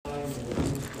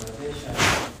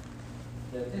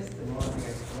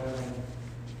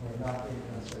not being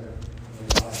considered in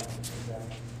life. Is that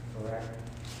correct?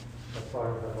 As part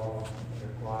of the law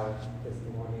required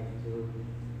testimony of two,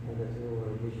 and the two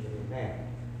were usually men.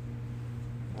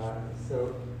 So,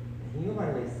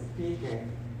 humanly speaking,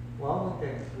 what would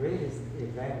the greatest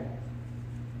event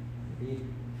be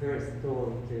first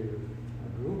told to a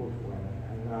group of women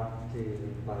and not to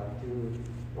like two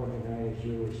ordinary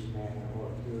Jewish men or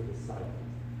two disciples?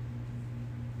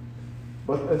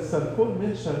 But as St. Paul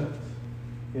mentioned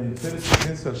in 1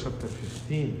 Corinthians chapter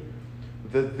 15,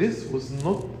 that this was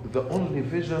not the only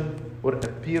vision or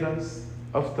appearance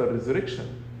after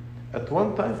resurrection. At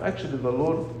one time, actually, the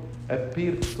Lord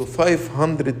appeared to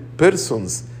 500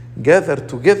 persons gathered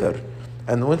together.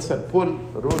 And when St. Paul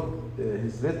wrote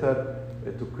his letter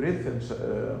to Corinthians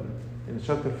in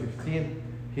chapter 15,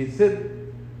 he said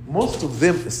most of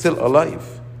them still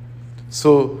alive.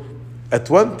 So at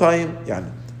one time,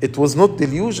 it was not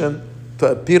delusion to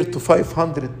appear to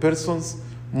 500 persons.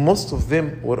 Most of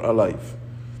them were alive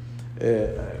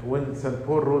when St.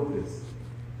 Paul wrote this.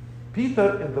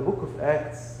 Peter, in the book of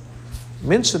Acts,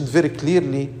 mentioned very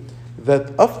clearly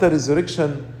that after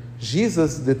resurrection,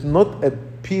 Jesus did not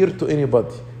appear to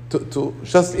anybody, to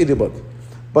just anybody,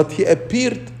 but he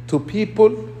appeared to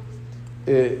people.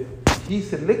 He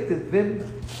selected them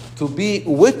to be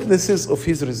witnesses of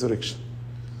his resurrection.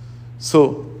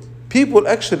 So people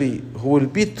actually who will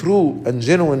be true and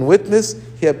genuine witness,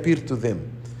 he appeared to them.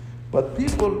 But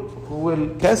people who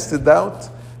will cast it out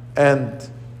and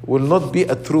will not be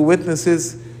a true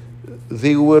witnesses,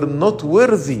 they were not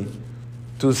worthy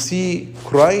to see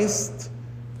Christ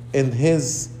in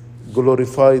his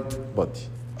glorified body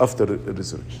after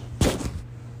resurrection.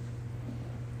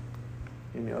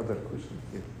 Any other question?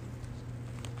 Yes.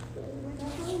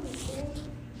 Whenever we say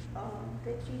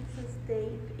that Jesus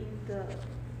stayed in the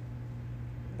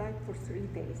died for 3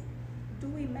 days, do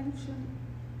we mean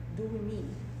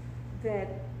that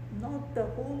not the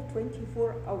whole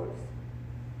 24 hours?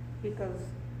 Because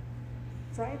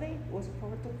Friday was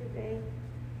part of the day,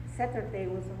 Saturday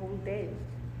was a whole day,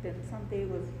 then Sunday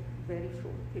was very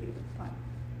short period of time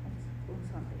on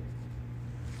Sunday.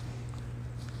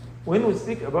 When we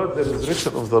speak about the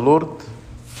resurrection of the Lord,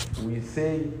 we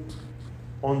say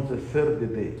on the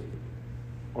third day.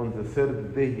 On the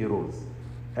third day he rose.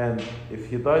 And if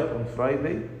he died on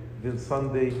Friday, then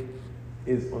Sunday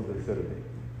is on the third day.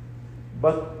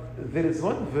 But there is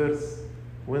one verse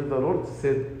when the Lord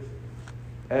said,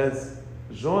 as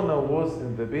Jonah was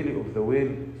in the belly of the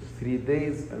whale 3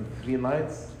 days and 3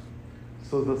 nights,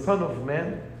 so the Son of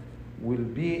Man will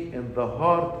be in the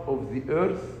heart of the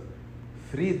earth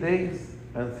 3 days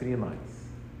and 3 nights.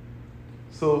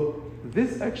 So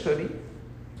this actually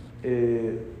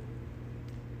a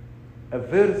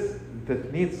verse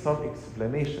that needs some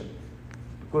explanation,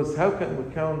 because how can we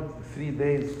count 3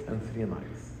 days and 3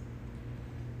 nights?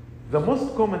 The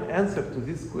most common answer to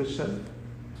this question,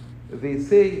 they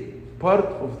say part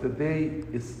of the day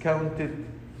is counted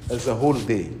as a whole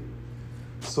day.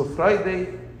 So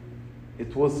Friday,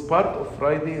 it was part of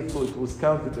Friday, so it was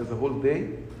counted as a whole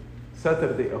day.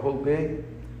 Saturday, a whole day.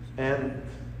 And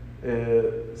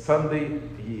Sunday,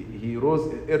 he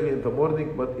rose early in the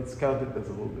morning, but it's counted as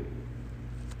a whole day.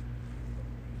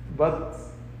 But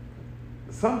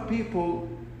some people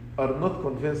are not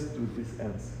convinced with this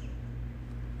answer.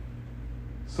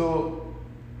 So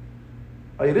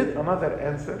I read another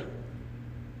answer,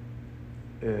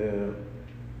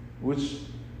 which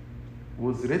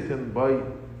was written by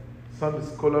some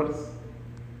scholars.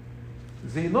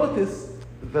 They noticed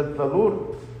that the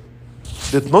Lord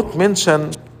did not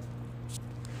mention,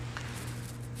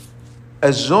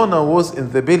 as Jonah was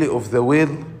in the belly of the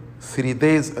whale 3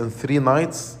 days and 3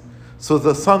 nights, so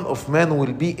the Son of Man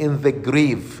will be in the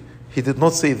grave. He did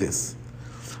not say this.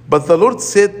 But the Lord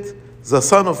said, the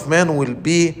Son of Man will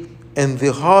be in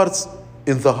the heart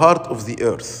of the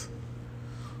earth.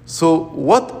 So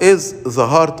what is the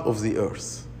heart of the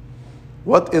earth?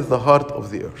 What is the heart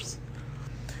of the earth?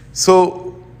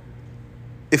 So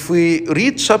if we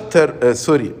read Psalm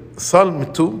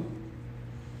 2,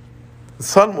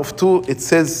 Psalm of 2, it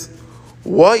says,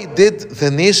 why did the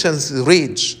nations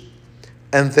rage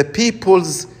and the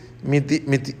peoples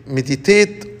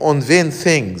meditate on vain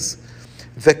things?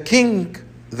 The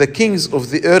kings of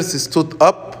the earth stood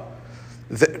up.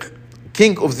 The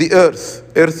king of the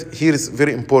earth here is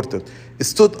very important,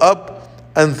 stood up,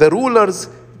 and the rulers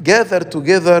gathered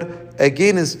together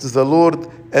against the Lord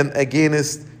and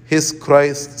against his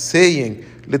Christ, saying,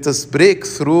 let us break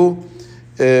through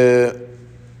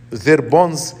their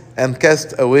bonds and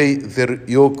cast away their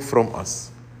yoke from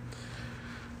us.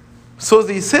 So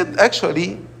they said,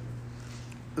 actually,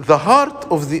 the heart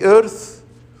of the earth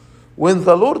when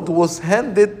the Lord was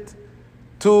handed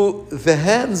to the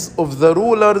hands of the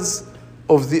rulers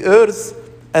of the earth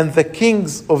and the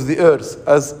kings of the earth,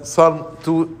 as Psalm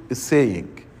 2 is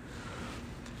saying.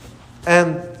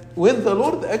 And when the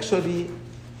Lord actually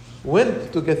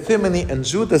went to Gethsemane and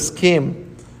Judas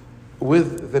came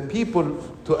with the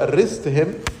people to arrest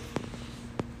him,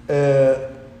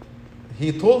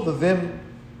 he told them,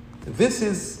 this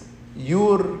is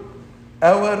your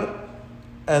hour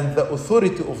and the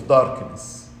authority of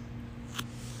darkness.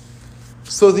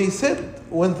 So they said,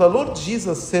 when the Lord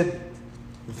Jesus said,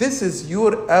 this is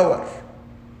your hour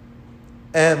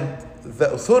and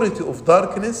the authority of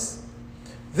darkness,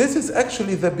 this is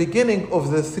actually the beginning of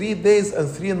the 3 days and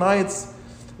 3 nights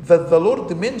that the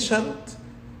Lord mentioned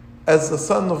as the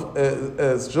son of,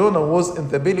 as Jonah was in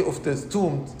the belly of the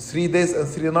tomb 3 days and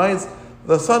 3 nights,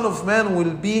 the Son of Man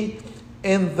will be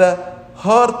in the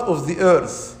heart of the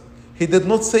earth. He did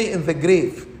not say in the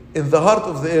grave, in the heart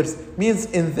of the earth, means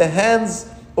in the hands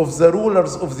of the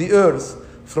rulers of the earth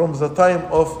from the time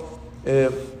of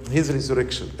his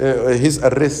resurrection, his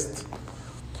arrest.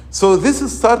 So this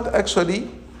start actually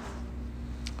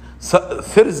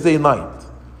Thursday night.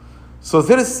 So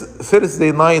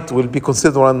Thursday night will be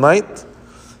considered one night.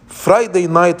 Friday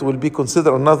night will be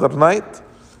considered another night.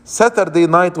 Saturday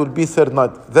night will be third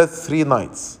night. That's 3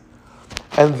 nights.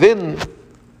 And then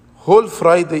whole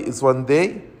Friday is 1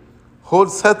 day. Whole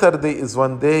Saturday is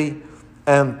 1 day.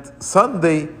 And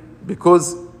Sunday,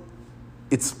 because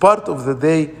it's part of the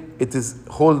day, it is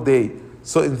whole day.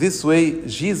 So in this way,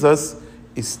 Jesus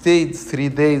stayed 3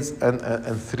 days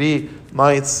and 3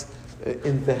 nights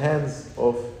in the hands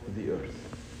of the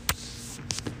earth.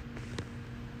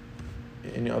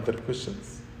 Any other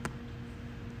questions?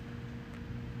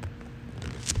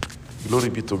 Glory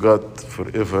be to God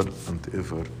forever and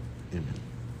ever. Amen.